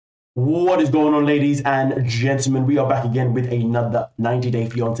What is going on, ladies and gentlemen? We are back again with another 90-day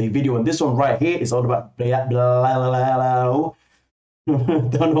fiance video, and this one right here is all about blah, blah, blah, blah.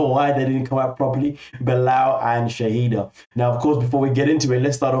 Don't know why they didn't come out properly. Bilal and SHAEEDA. Now, of course, before we get into it,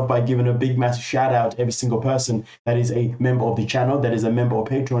 let's start off by giving a big, massive shout out to every single person that is a member of the channel, that is a member of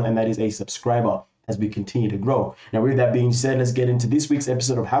Patreon, and that is a subscriber as we continue to grow. Now, with that being said, let's get into this week's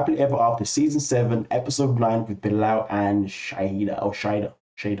episode of Happily Ever After Season 7, Episode 9 with Bilal and SHAEEDA, or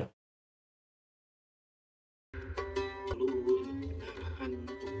SHAEEDA.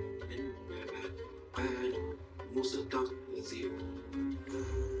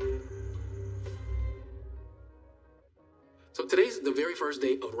 So today's the very first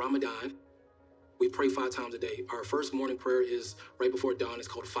day of Ramadan. We pray 5 times a day. Our first morning prayer is right before dawn. It's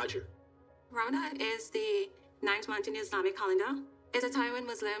called Fajr. Ramadan is the 9th month in the Islamic calendar. It's a time when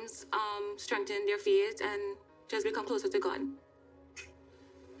Muslims strengthen their faith and just become closer to God.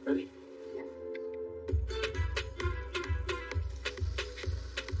 Ready?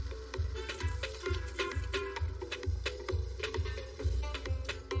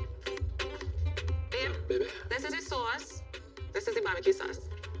 Baby. This is the sauce. This is the barbecue sauce.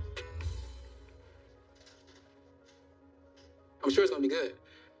 I'm sure it's gonna be good,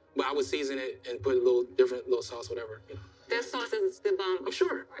 but I would season it and put a little different, little sauce, whatever. You know. This sauce is the bomb. I'm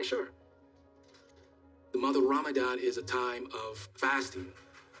sure. The month of Ramadan is a time of fasting.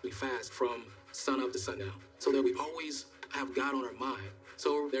 We fast from sun up to sundown, so that we always have God on our mind.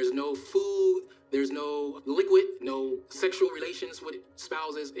 So there's no food, there's no liquid, no sexual relations with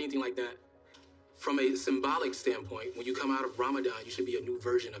spouses, anything like that. From a symbolic standpoint, when you come out of Ramadan, you should be a new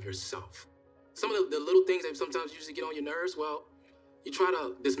version of yourself. Some of the little things that sometimes usually get on your nerves, well, you try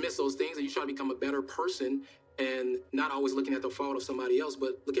to dismiss those things and you try to become a better person and not always looking at the fault of somebody else,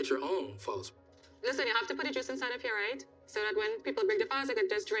 but look at your own faults. Listen, you have to put the juice inside of here, right? So that when people break the fast, they can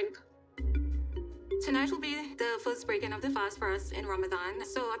just drink. Tonight will be the first break-in of the fast for us in Ramadan.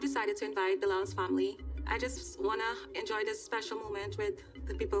 So I've decided to invite Bilal's family. I just want to enjoy this special moment with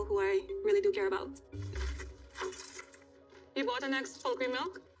the people who I really do care about. You bought an next full cream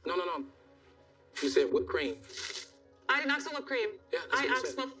milk? No. You said whipped cream. I didn't ask for whipped cream. Yeah, that's I what you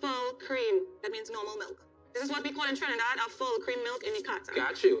asked said. for full cream. That means normal milk. This is what we call in Trinidad a full cream milk in the carton.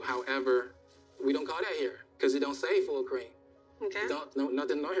 Got you. However, we don't call that here because it don't say full cream. Okay.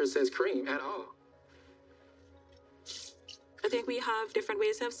 Nothing on here says cream at all. I think we have different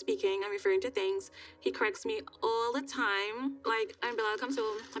ways of speaking and referring to things. He corrects me all the time. Like, and Bilal comes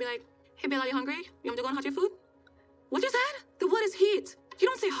home, I'll be like, hey Bilal, you hungry? You want me to go and hot your food? What you said? The word is heat. You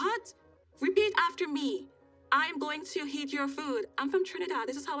don't say hot. Repeat after me. I'm going to heat your food. I'm from Trinidad.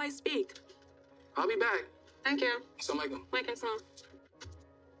 This is how I speak. I'll be back. Thank you. Assalamu alaikum. Wait, salam.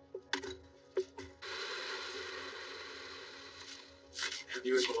 Have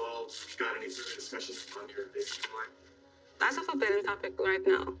you involved got any further discussions on your business plan? That's a forbidden topic right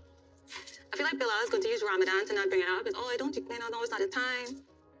now. I feel like Bilal is going to use Ramadan to not bring it up. It's, oh, I don't, no, it's not the time.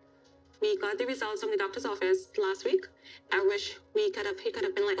 We got the results from the doctor's office last week. I wish he could have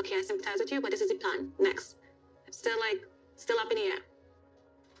been like, okay, I sympathize with you, but this is the plan. Next. Still up in the air.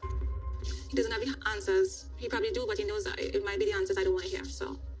 He doesn't have the answers. He probably do, but he knows that it might be the answers I don't want to hear.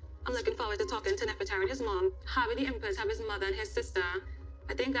 So I'm looking forward to talking to Nefertari and his mom, having the input, have his mother and his sister.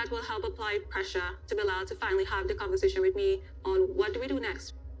 I think that will help apply pressure to Bilal to finally have the conversation with me on what do we do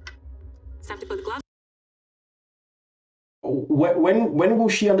next. Just have to put the gloves. When will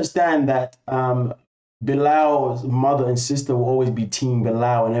she understand that Bilal's mother and sister will always be team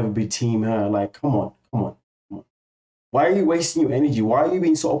Bilal and never be team her? Like, come on. Why are you wasting your energy? Why are you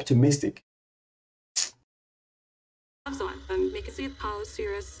being so optimistic? Gloves on and make it see how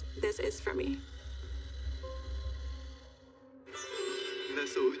serious this is for me.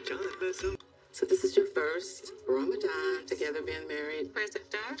 So this is your first Ramadan together, being married? First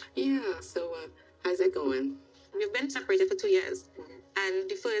iftar. Yeah, so how's that going? We've been separated for 2 years. And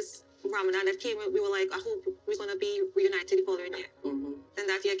the first Ramadan that came, we were like, I hope we're going to be reunited the following year. Then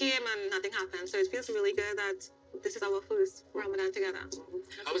that year came and nothing happened. So it feels really good that this is our first Ramadan together.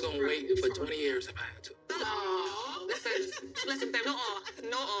 I was gonna wait for 20 years if I had to. Oh, listen, babe,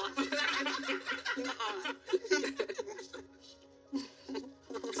 no awe.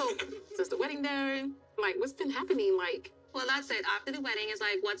 So since the wedding day, like, what's been happening? Like, Well, that's it. After the wedding is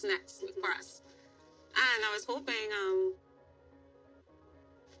like, what's next for us? And I was hoping,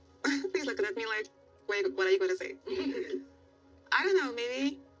 he's looking at me like, what are you going to say? I don't know,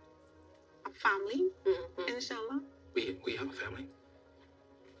 maybe a family, inshallah. We have a family.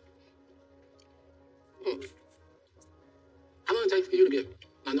 How long did it take for you to get?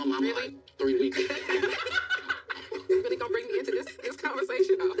 I know mama Really? like 3 weeks. you really gonna bring me into this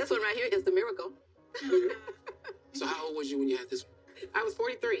conversation? This one right I hear is the miracle. So how old was you when you had this? I was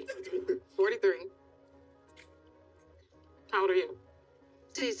 43. 43. How old are you?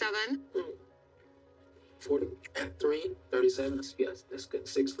 37. 43, 37. Yes, that's good.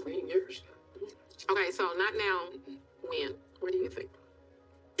 16 years. Okay, so not now. When? What do you think?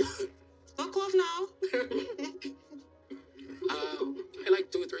 Fuck off now.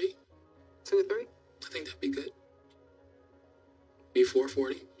 Like 2 or 3. 2 or 3? I think that'd be good. Before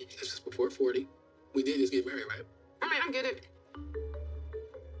 40. That's just before 40. We did just get married, right? I mean, I get it.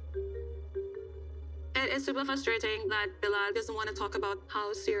 It is super frustrating that Bilal doesn't want to talk about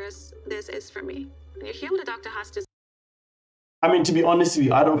how serious this is for me. And you hear what the doctor has to say. I mean, to be honest with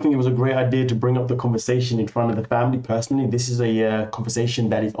you, I don't think it was a great idea to bring up the conversation in front of the family. Personally, this is a conversation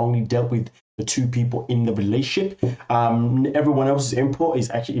that is only dealt with the two people in the relationship. Everyone else's input is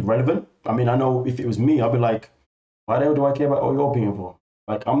actually irrelevant. I mean, I know if it was me, I'd be like, why the hell do I care about what you're opinion for?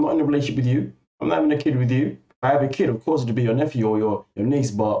 Like, I'm not in a relationship with you. I'm not having a kid with you. If I have a kid, of course, it'd be your nephew or your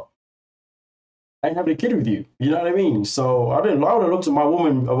niece, but I ain't having a kid with you. You know what I mean? So I would have looked at my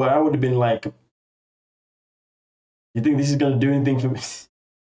woman where I would have been like, you think this is going to do anything for me?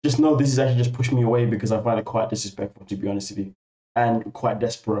 Just know this is actually just pushing me away because I find it quite disrespectful, to be honest with you, and quite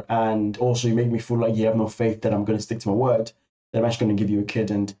desperate. And also you make me feel like you have no faith that I'm going to stick to my word, that I'm actually going to give you a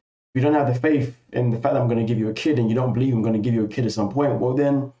kid. And if you don't have the faith in the fact that I'm going to give you a kid and you don't believe I'm going to give you a kid at some point, well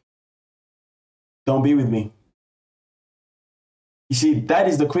then, don't be with me. You see, that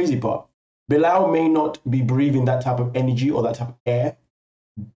is the crazy part. Bilal may not be breathing that type of energy or that type of air,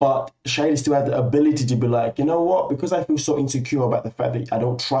 but SHAEEDA still has the ability to be like, you know what, because I feel so insecure about the fact that I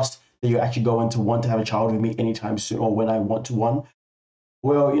don't trust that you're actually going to want to have a child with me anytime soon or when I want to one.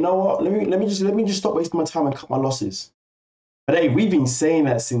 Well, you know what, let me just stop wasting my time and cut my losses. But hey, we've been saying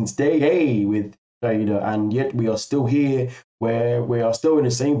that since day A with SHAEEDA, and yet we are still here where we are still in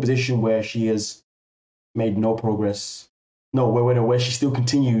the same position where she has made no progress. No, where she still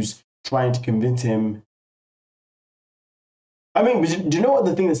continues trying to convince him. I mean, do you know what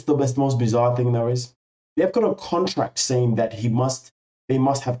the thing that's the most bizarre thing there is? They've got a contract saying that they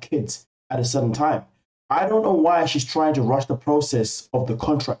must have kids at a certain time. I don't know why she's trying to rush the process of the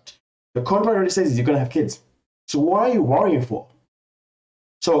contract. The contract already says you're going to have kids. So why are you worrying for?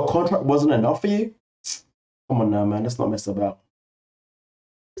 So a contract wasn't enough for you? Come on now, man. Let's not mess about.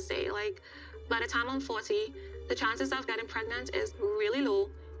 Say, like, by the time I'm 40, the chances of getting pregnant is really low.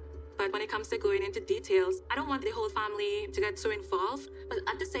 But when it comes to going into details, I don't want the whole family to get so involved. But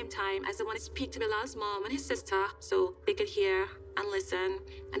at the same time, I still want to speak to Bilal's mom and his sister so they could hear and listen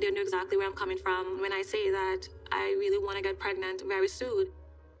and they know exactly where I'm coming from when I say that I really want to get pregnant very soon.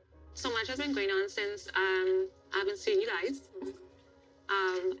 So much has been going on since I've been seeing you guys.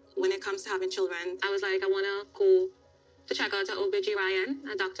 When it comes to having children, I was like, I want to go to check out an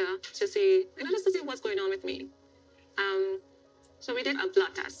OB/GYN, a doctor, to see, just to see what's going on with me. So we did a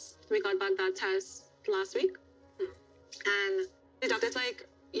blood test. We got back that test last week. And the doctor's like,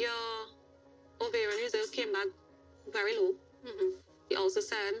 your ovarian results came back very low. He also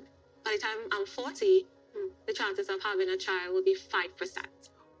said, by the time I'm 40, the chances of having a child will be 5%.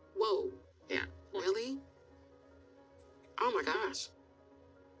 Whoa. Yeah. Really? Oh my gosh.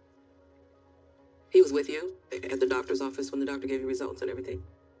 He was with you at the doctor's office when the doctor gave you results and everything?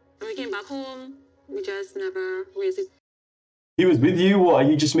 When we came back home, we just never raised it. He was with you? What, are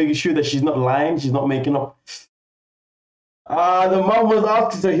you just making sure that she's not lying? She's not making up? The mom was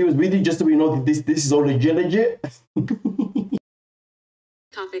asking, so he was with you just so we know that this is all legit?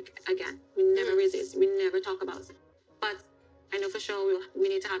 Topic again. We never resist. We never talk about it. But I know for sure we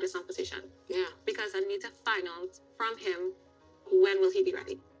need to have this conversation. Yeah. Because I need to find out from him when will he be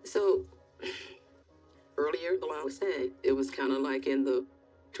ready. So earlier, like I was saying, it was kind of like in the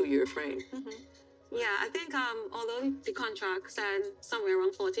 2-year frame. Yeah, I think although the contract said somewhere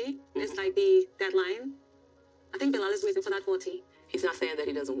around 40, it's like the deadline. I think Bilal is waiting for that 40. He's not saying that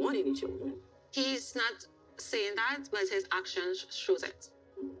he doesn't want any children. He's not saying that, but his actions shows it.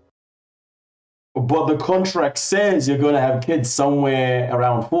 But the contract says you're going to have kids somewhere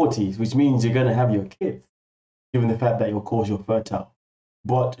around 40, which means you're going to have your kids, given the fact that, of course, you're fertile.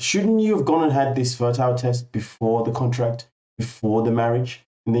 But shouldn't you have gone and had this fertile test before the contract, before the marriage?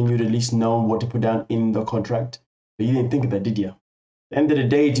 And then you'd at least known what to put down in the contract. But you didn't think of that, did you? At the end of the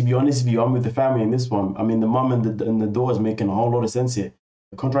day, to be honest with you, I'm with the family in this one. I mean, the mum and the daughter's making a whole lot of sense here.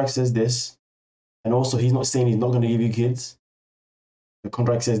 The contract says this. And also, he's not saying he's not going to give you kids. The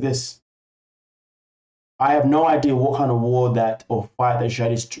contract says this. I have no idea what kind of war that or fight that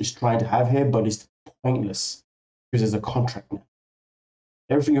SHAEEDA is trying to have here, but it's pointless because there's a contract now.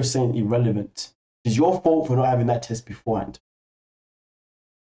 Everything you're saying is irrelevant. It's your fault for not having that test beforehand.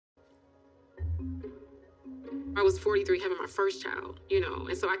 I was 43 having my first child, you know,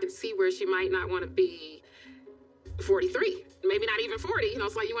 and so I could see where she might not want to be 43, maybe not even 40. You know,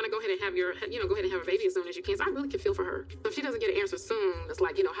 it's like you want to go ahead and have your, you know, go ahead and have a baby as soon as you can. So I really can feel for her. So if she doesn't get an answer soon, it's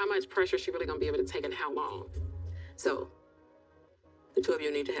like, you know, how much pressure is she really going to be able to take and how long? So the two of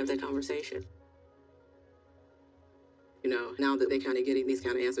you need to have that conversation. You know, now that they're kind of getting these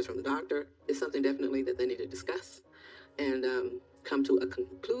kind of answers from the doctor, it's something definitely that they need to discuss and come to a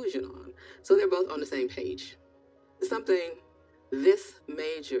conclusion on. So they're both on the same page. Something this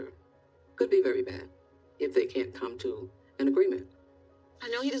major could be very bad if they can't come to an agreement. I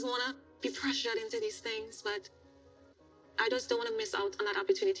know he doesn't want to be pressured into these things, but I just don't want to miss out on that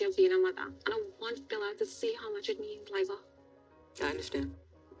opportunity of being a mother. And I want Bella to see how much it means, Liza. I understand.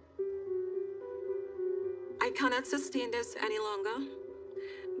 I cannot sustain this any longer.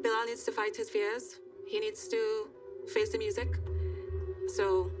 Bilal needs to fight his fears. He needs to face the music.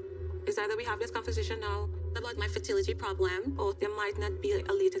 So it's either we have this conversation now about my fertility problem, or there might not be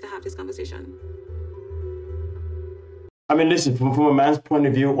a later to have this conversation. I mean, listen, from a man's point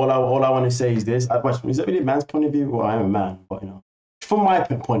of view, all I want to say is this. Is that really a man's point of view? Well, I am a man, but, you know, from my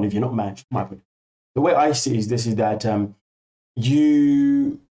point of view, not man, my point. The way I see it is this, is that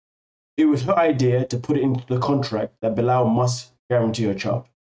it was her idea to put it into the contract that Bilal must guarantee her child.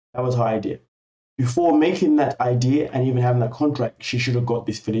 That was her idea. Before making that idea and even having that contract, she should have got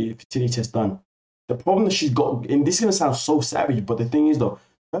this fertility test done. The problem that she's got, and this is going to sound so savage, but the thing is though,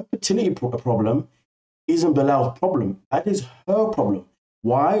 her fertility problem isn't Bilal's problem. That is her problem.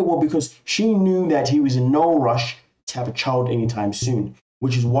 Why? Well, because she knew that he was in no rush to have a child anytime soon,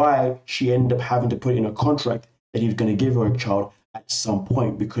 which is why she ended up having to put in a contract that he was going to give her a child at some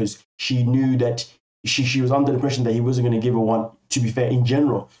point, because she knew that she was under the impression that he wasn't going to give her one, to be fair, in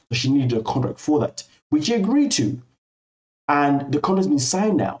general. So she needed a contract for that, which he agreed to. And the contract's been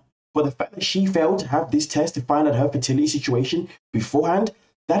signed now. But the fact that she failed to have this test to find out her fertility situation beforehand,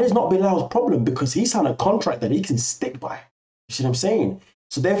 that is not Bilal's problem, because he signed a contract that he can stick by. You see what I'm saying?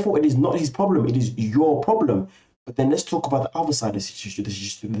 So therefore, it is not his problem. It is your problem. But then let's talk about the other side of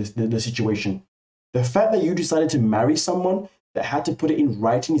the situation. The fact that you decided to marry someone that had to put it in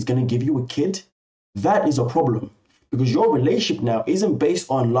writing is going to give you a kid, that is a problem. Because your relationship now isn't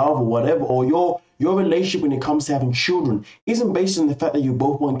based on love or whatever, or your relationship when it comes to having children isn't based on the fact that you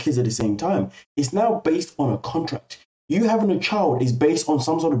both want kids at the same time. It's now based on a contract. You having a child is based on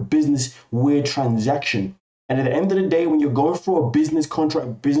some sort of business weird transaction. And at the end of the day, when you're going through a business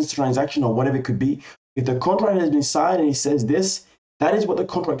contract, business transaction, or whatever it could be, if the contract has been signed and it says this, that is what the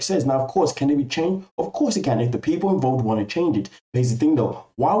contract says. Now, of course, can it be changed? Of course it can, if the people involved want to change it. But here's the thing though,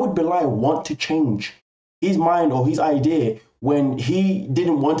 why would Bilal want to change his mind or his idea when he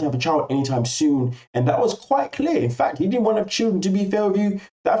didn't want to have a child anytime soon? And that was quite clear. In fact, he didn't want to have children, to be fair with you.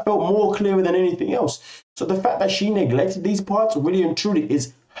 That felt more clearer than anything else. So the fact that she neglected these parts really and truly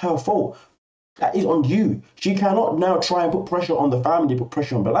is her fault. That is on you. She cannot now try and put pressure on the family, put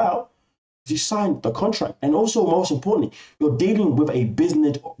pressure on Bilal. You signed the contract. And also, most importantly, you're dealing with a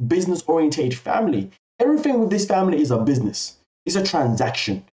business-oriented family. Everything with this family is a business. It's a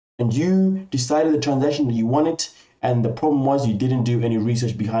transaction. And you decided the transaction that you wanted, and the problem was you didn't do any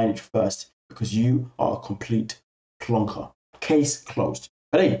research behind it first, because you are a complete clunker. Case closed.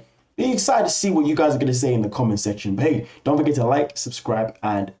 But hey, be excited to see what you guys are going to say in the comment section. But hey, don't forget to like, subscribe,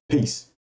 and peace.